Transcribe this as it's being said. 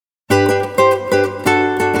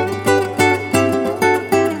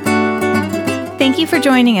Thank you for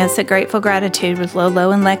joining us at Grateful Gratitude with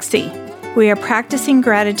LoLo and Lexi. We are practicing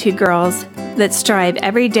gratitude girls that strive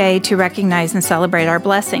every day to recognize and celebrate our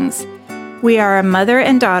blessings. We are a mother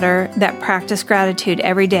and daughter that practice gratitude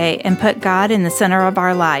every day and put God in the center of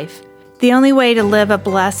our life. The only way to live a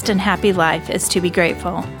blessed and happy life is to be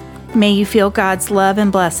grateful. May you feel God's love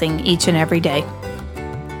and blessing each and every day.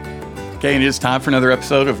 Okay, and it is time for another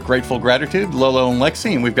episode of Grateful Gratitude, Lolo and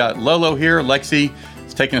Lexi. And we've got Lolo here. Lexi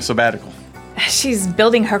is taking a sabbatical. She's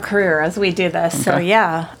building her career as we do this. Okay. So,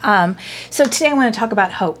 yeah. So today I want to talk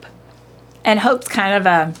about hope. And hope's kind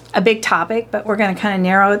of a big topic, but we're going to kind of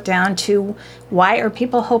narrow it down to why are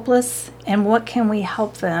people hopeless and what can we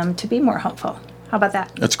help them to be more hopeful? How about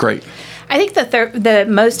that? That's great. I think the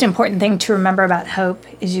most important thing to remember about hope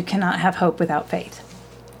is you cannot have hope without faith.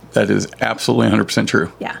 That is absolutely 100%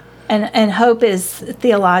 true. Yeah. And hope is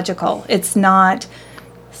theological. It's not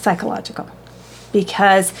psychological.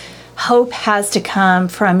 Because hope has to come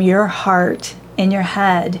from your heart and your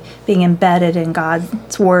head being embedded in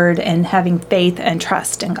God's word and having faith and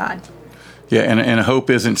trust in God. Yeah, and hope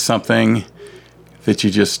isn't something that you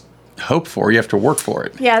just hope for. You have to work for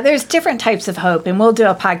it. Yeah, there's different types of hope, and we'll do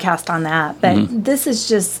a podcast on that. But This is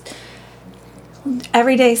just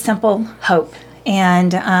everyday simple hope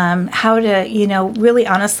and how to, really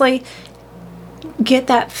honestly get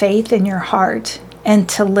that faith in your heart and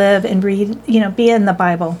to live and read, be in the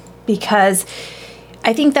Bible. Because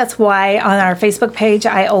I think that's why on our Facebook page,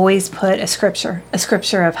 I always put a scripture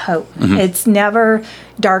of hope. Mm-hmm. It's never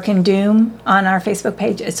dark and doom on our Facebook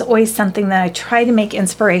page. It's always something that I try to make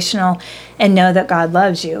inspirational and know that God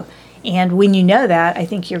loves you. And when you know that, I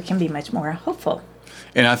think you can be much more hopeful.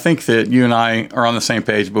 And I think that you and I are on the same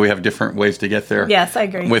page, but we have different ways to get there. Yes, I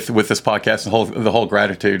agree. With this podcast, the whole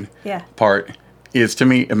gratitude part is, to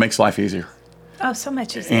me, it makes life easier. Oh, so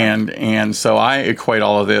much easier. And so I equate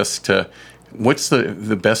all of this to what's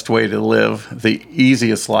the best way to live the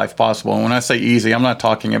easiest life possible. And when I say easy, I'm not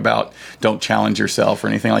talking about don't challenge yourself or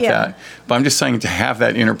anything like that. But I'm just saying to have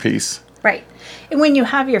that inner peace. Right. And when you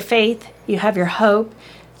have your faith, you have your hope,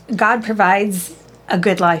 God provides a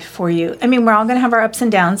good life for you. I mean, we're all going to have our ups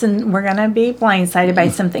and downs, and we're going to be blindsided by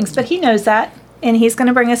some things, but He knows that, and He's going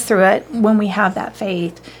to bring us through it when we have that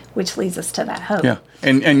faith, which leads us to that hope. Yeah.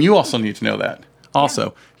 And you also need to know that.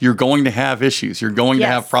 Also, you're going to have issues. You're going to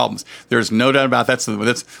have problems. There's no doubt about that.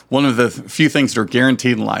 That's one of the few things that are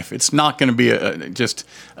guaranteed in life. It's not going to be just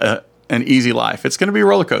an easy life. It's going to be a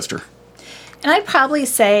roller coaster. And I'd probably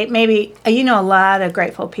say maybe, a lot of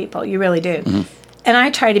grateful people. You really do. Mm-hmm. And I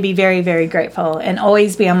try to be very, very grateful and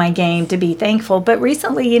always be on my game to be thankful. But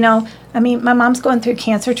recently, my mom's going through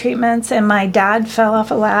cancer treatments, and my dad fell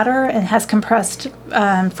off a ladder and has compressed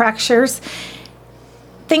fractures.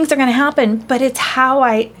 Things are going to happen, but it's how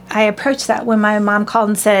I approach that. When my mom called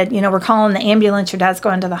and said, we're calling the ambulance, your dad's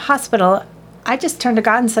going to the hospital, I just turned to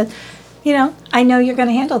God and said, I know you're going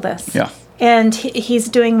to handle this. Yeah. And he's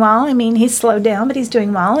doing well. I mean, he's slowed down, but he's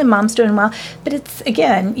doing well, and mom's doing well. But it's,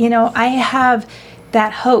 again, I have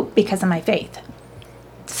that hope because of my faith.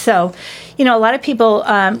 So, a lot of people,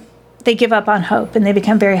 they give up on hope, and they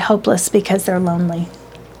become very hopeless because they're lonely.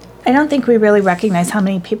 I don't think we really recognize how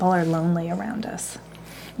many people are lonely around us.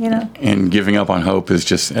 And giving up on hope is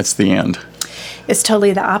that's the end. It's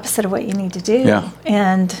totally the opposite of what you need to do. Yeah.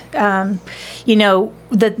 And,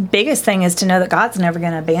 the biggest thing is to know that God's never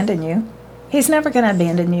going to abandon you. He's never going to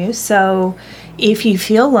abandon you. So if you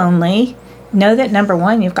feel lonely, know that, number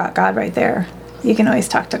one, you've got God right there. You can always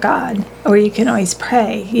talk to God, or you can always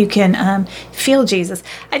pray. You can feel Jesus.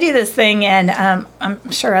 I do this thing, and I'm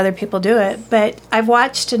sure other people do it, but I've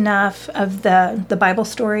watched enough of the Bible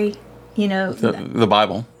story. The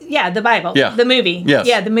Bible. Yeah, the Bible. Yeah. The movie. Yes.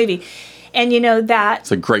 Yeah, the movie. And that...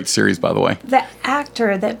 It's a great series, by the way. The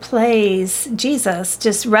actor that plays Jesus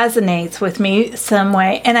just resonates with me some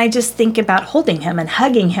way. And I just think about holding him and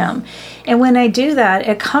hugging him. And when I do that,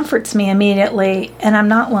 it comforts me immediately, and I'm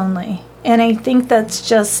not lonely. And I think that's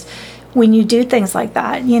just... when you do things like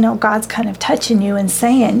that, God's kind of touching you and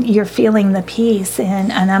saying, you're feeling the peace,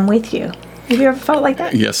 and I'm with you. Have you ever felt like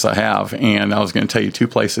that? Yes, I have. And I was going to tell you 2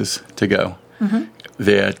 places to go. Mm-hmm.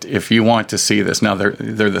 That if you want to see this, now they're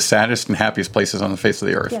the saddest and happiest places on the face of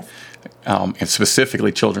the earth. Yes. And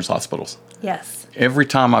specifically children's hospitals. Yes. Every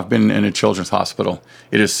time I've been in a children's hospital,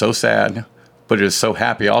 it is so sad, but it is so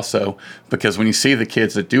happy also, because when you see the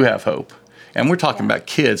kids that do have hope, and we're talking about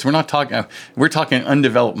kids, we're talking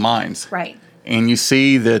undeveloped minds. Right. And you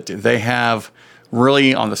see that they have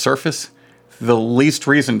really, on the surface, the least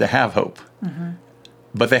reason to have hope. Mm-hmm.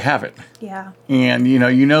 But they have it. Yeah. And you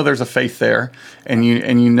know there's a faith there, and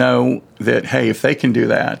you know that, hey, if they can do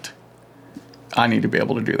that, I need to be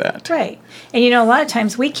able to do that. Right. And, a lot of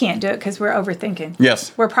times we can't do it because we're overthinking.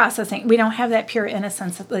 Yes. We're processing. We don't have that pure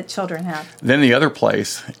innocence that children have. Then the other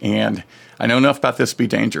place, and I know enough about this to be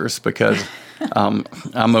dangerous because I'm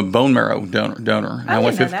a bone marrow donor. I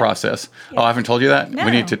went through the process. Yeah. Oh, I haven't told you that? No.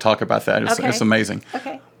 We need to talk about that. It's amazing.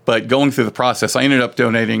 Okay. But going through the process, I ended up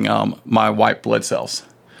donating my white blood cells.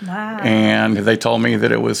 Wow. And they told me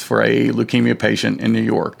that it was for a leukemia patient in New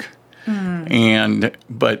York.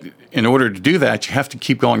 But in order to do that, you have to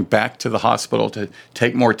keep going back to the hospital to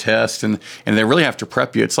take more tests, and they really have to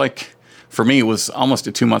prep you. It's like, for me, it was almost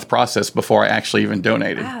a 2-month process before I actually even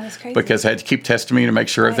donated. Wow, that's crazy. Because they had to keep testing me to make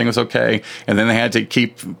sure everything was okay, and then they had to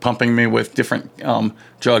keep pumping me with different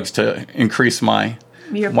drugs to increase my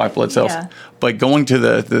white blood cells. Yeah. But going to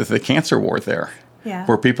the cancer ward there,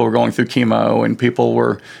 where people were going through chemo and people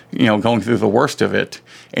were, going through the worst of it,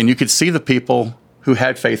 and you could see the people who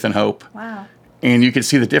had faith and hope. Wow. And you could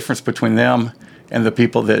see the difference between them and the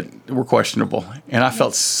people that were questionable. And I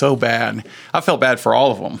felt so bad. I felt bad for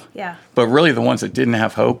all of them. Yeah. But really the ones that didn't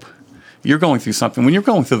have hope, you're going through something. When you're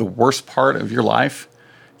going through the worst part of your life,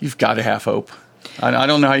 you've got to have hope. I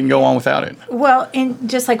don't know how you can go on without it. Well, and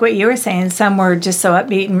just like what you were saying, some were just so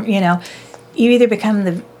upbeat and, you either become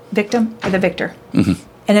the victim or the victor. Mm-hmm.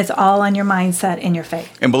 And it's all on your mindset and your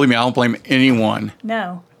faith. And believe me, I don't blame anyone.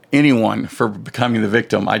 No. Anyone for becoming the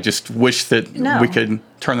victim. I just wish that we could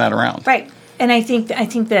turn that around. Right. And I think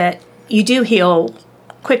that you do heal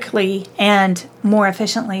quickly and more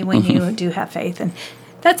efficiently when you do have faith. And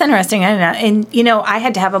that's interesting. I don't know. And, I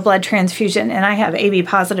had to have a blood transfusion, and I have AB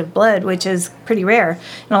positive blood, which is pretty rare.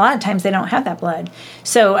 And a lot of times they don't have that blood.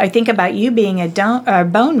 So I think about you being a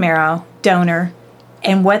bone marrow donor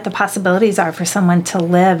and what the possibilities are for someone to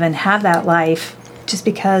live and have that life just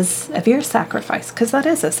because of your sacrifice, because that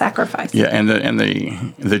is a sacrifice. Yeah, and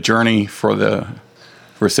the journey for the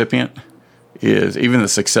recipient is, even the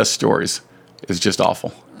success stories, is just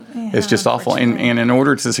awful. Yeah, it's just awful. And in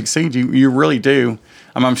order to succeed, you really do.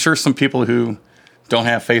 I'm sure some people who don't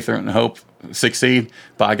have faith and hope succeed,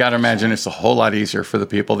 but I got to imagine it's a whole lot easier for the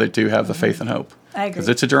people that do have the faith and hope. I agree. Because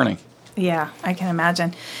it's a journey. Yeah, I can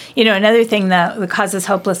imagine. Another thing that causes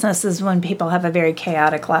hopelessness is when people have a very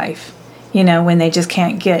chaotic life. When they just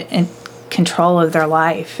can't get in control of their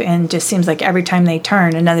life, and just seems like every time they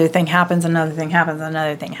turn, another thing happens, another thing happens,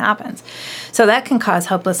 another thing happens. So that can cause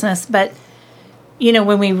hopelessness. But,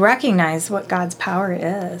 when we recognize what God's power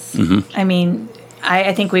is,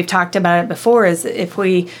 I think we've talked about it before, is if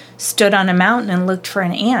we stood on a mountain and looked for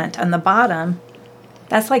an ant on the bottom,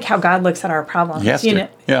 that's like how God looks at our problems. Yes,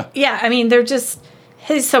 Yeah. Yeah, they're just,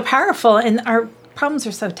 He's so powerful, and our problems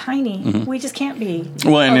are so tiny, we just can't be.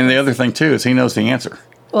 Well, and then the other thing, too, is He knows the answer.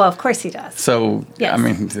 Well, of course He does. So, yes.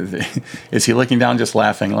 Is He looking down just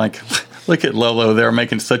laughing like, look at Lolo there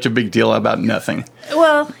making such a big deal about nothing?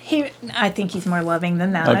 Well, I think He's more loving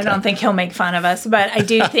than that. Okay. I don't think He'll make fun of us, but I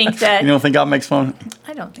do think that... You don't think God makes fun?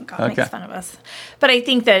 I don't think God makes fun of us. But I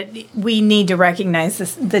think that we need to recognize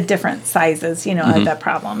the different sizes, of the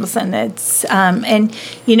problems. And it's,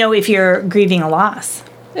 if you're grieving a loss,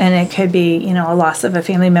 and it could be, a loss of a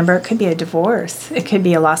family member. It could be a divorce. It could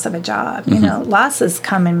be a loss of a job. Losses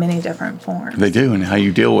come in many different forms. They do, and how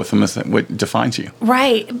you deal with them is what defines you.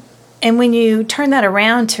 Right. And when you turn that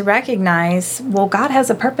around to recognize, well, God has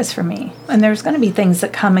a purpose for me, and there's going to be things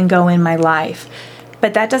that come and go in my life,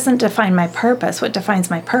 but that doesn't define my purpose. What defines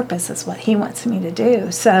my purpose is what He wants me to do.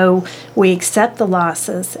 So we accept the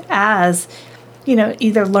losses as,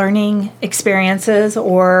 either learning experiences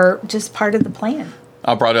or just part of the plan.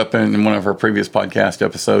 I brought up in one of our previous podcast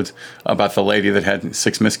episodes about the lady that had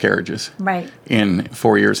 6 miscarriages in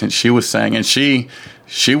 4 years. And she was saying, and she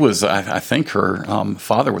was, I think her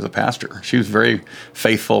father was a pastor. She was very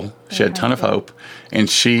faithful. She had a ton of hope. And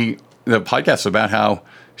the podcast was about how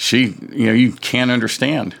she, you can't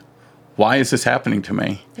understand, why is this happening to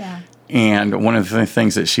me? Yeah. And one of the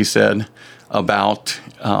things that she said about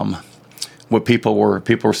what people were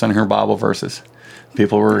sending her Bible verses.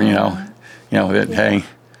 People were, hey,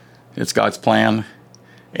 it's God's plan.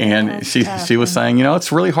 And she was saying,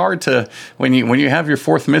 it's really hard to, when you have your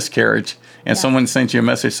 4th miscarriage and someone sends you a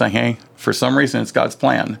message saying, hey, for some reason it's God's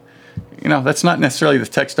plan. That's not necessarily the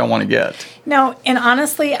text I want to get. No, and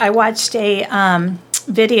honestly, I watched a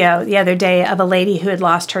video the other day of a lady who had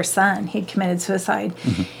lost her son. He'd committed suicide.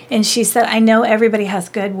 Mm-hmm. And she said, I know everybody has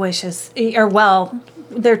good wishes,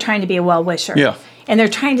 they're trying to be a well-wisher. Yeah. And they're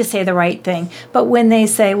trying to say the right thing. But when they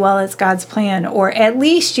say, well, it's God's plan, or at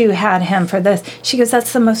least you had him for this, she goes,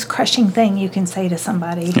 that's the most crushing thing you can say to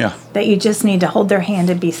somebody. Yeah. That you just need to hold their hand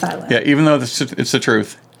and be silent. Yeah, even though it's the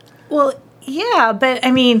truth. Well, Yeah, but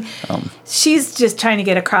I mean, she's just trying to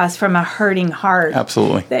get across from a hurting heart.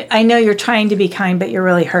 Absolutely. That I know you're trying to be kind, but you're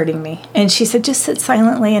really hurting me. And she said, just sit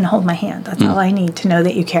silently and hold my hand. That's all I need to know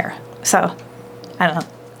that you care. So, I don't know.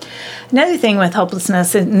 Another thing with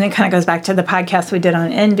hopelessness, and it kind of goes back to the podcast we did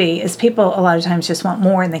on envy, is people a lot of times just want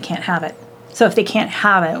more and they can't have it. So if they can't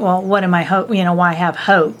have it, well, what am I why have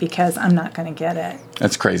hope? Because I'm not going to get it.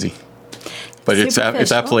 That's crazy. But it's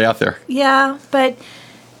absolutely out there. Yeah, but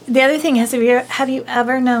the other thing is, have you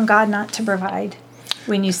ever known God not to provide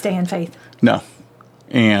when you stay in faith? No.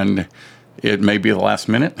 And it may be the last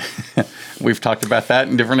minute. We've talked about that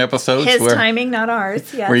in different episodes. His timing, not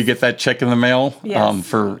ours. Yes. Where you get that check in the mail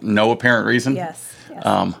for no apparent reason. Yes.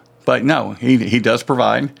 Yes. But no, he does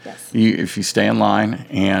provide. Yes. If you stay in line.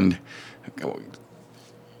 And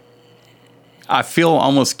I feel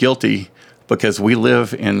almost guilty because we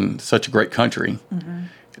live in such a great country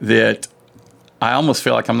that I almost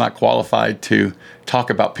feel like I'm not qualified to talk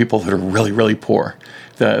about people that are really, really poor.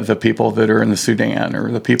 The people that are in the Sudan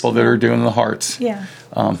or the people that are doing the hearts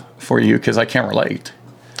for you, because I can't relate.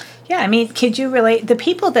 Yeah, I mean, could you relate? The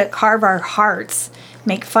people that carve our hearts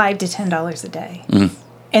make $5 to $10 a day.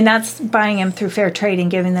 And that's buying them through fair trade and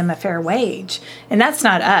giving them a fair wage. And that's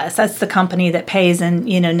not us. That's the company that pays and,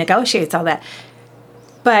 negotiates all that.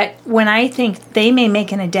 But when I think they may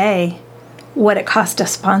make in a day what it costs to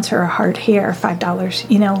sponsor a heart here,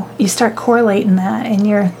 $5, you start correlating that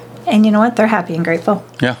and you know what? They're happy and grateful.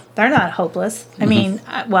 Yeah. They're not hopeless. I mean,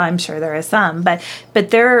 well, I'm sure there is some, but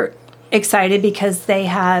they're excited because they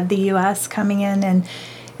have the U.S. coming in and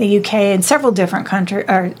the UK and several different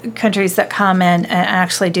countries that come in and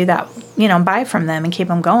actually do that, buy from them and keep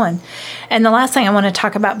them going. And the last thing I want to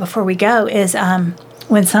talk about before we go is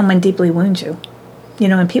when someone deeply wounds you,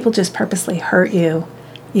 when people just purposely hurt you,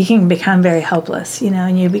 you can become very hopeless,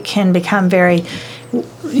 and you can become very,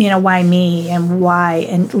 why me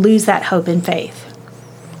and lose that hope and faith.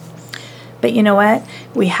 But you know what?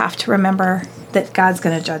 We have to remember that God's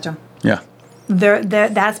going to judge them. Yeah.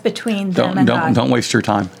 That's between them and God. Don't waste your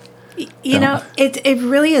time. It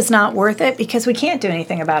really is not worth it because we can't do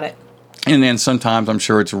anything about it. And then sometimes I'm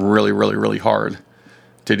sure it's really, really, really hard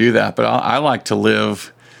to do that. But I like to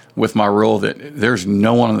live with my rule that there's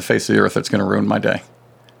no one on the face of the earth that's going to ruin my day.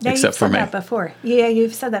 Yeah, except for me. You've said that before. Yeah,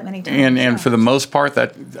 you've said that many times. And for the most part,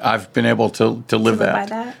 that I've been able to live that. By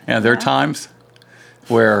that. And there are times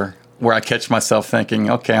where I catch myself thinking,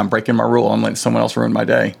 okay, I'm breaking my rule. I'm letting someone else ruin my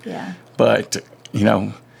day. Yeah. But,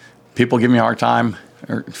 people give me a hard time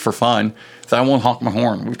for fun, so I won't honk my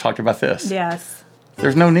horn. We've talked about this. Yes.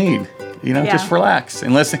 There's no need. Just relax.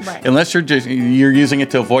 Unless you're using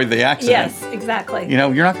it to avoid the accident. Yes, exactly. You're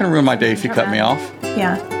not going to ruin my day if you cut me off.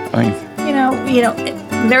 Yeah. I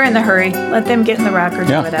mean, they're in the hurry. Let them get in the rock or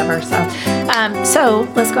do whatever. So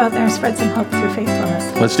let's go out there and spread some hope through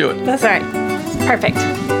faithfulness. Let's do it. That's all right. Perfect.